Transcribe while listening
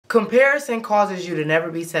Comparison causes you to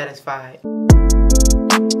never be satisfied.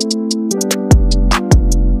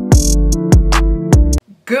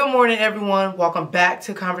 Good morning, everyone. Welcome back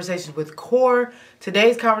to Conversations with Core.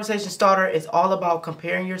 Today's conversation starter is all about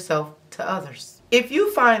comparing yourself to others. If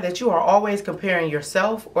you find that you are always comparing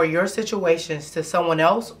yourself or your situations to someone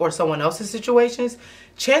else or someone else's situations,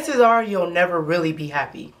 chances are you'll never really be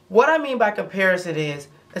happy. What I mean by comparison is,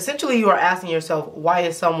 essentially you are asking yourself, why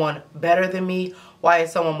is someone better than me? Why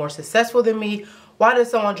is someone more successful than me? Why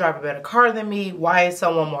does someone drive a better car than me? Why is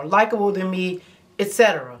someone more likable than me?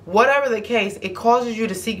 Etc. Whatever the case, it causes you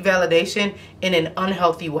to seek validation in an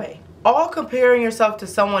unhealthy way. All comparing yourself to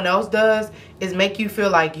someone else does is make you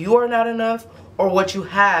feel like you are not enough or what you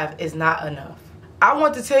have is not enough. I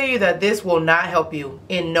want to tell you that this will not help you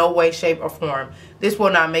in no way, shape, or form. This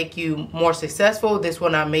will not make you more successful. This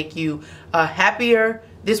will not make you happier.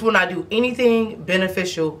 This will not do anything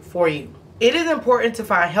beneficial for you. It is important to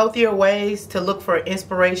find healthier ways to look for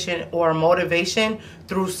inspiration or motivation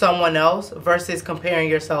through someone else versus comparing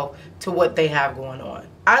yourself to what they have going on.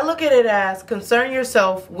 I look at it as concern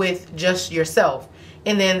yourself with just yourself,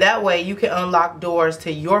 and then that way you can unlock doors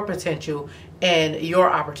to your potential and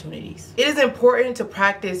your opportunities. It is important to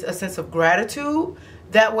practice a sense of gratitude.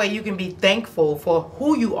 That way you can be thankful for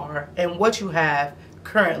who you are and what you have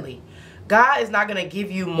currently. God is not going to give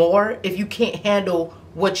you more if you can't handle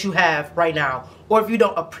what you have right now, or if you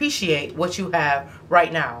don't appreciate what you have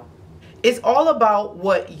right now. It's all about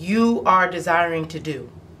what you are desiring to do.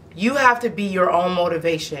 You have to be your own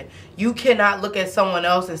motivation. You cannot look at someone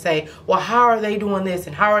else and say, well, how are they doing this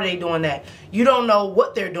and how are they doing that? You don't know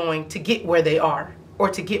what they're doing to get where they are or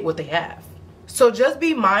to get what they have. So just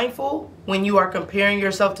be mindful when you are comparing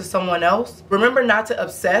yourself to someone else. Remember not to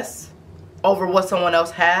obsess over what someone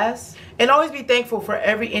else has. And always be thankful for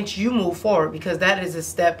every inch you move forward, because that is a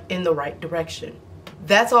step in the right direction.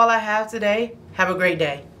 That's all I have today. Have a great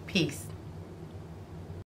day. Peace.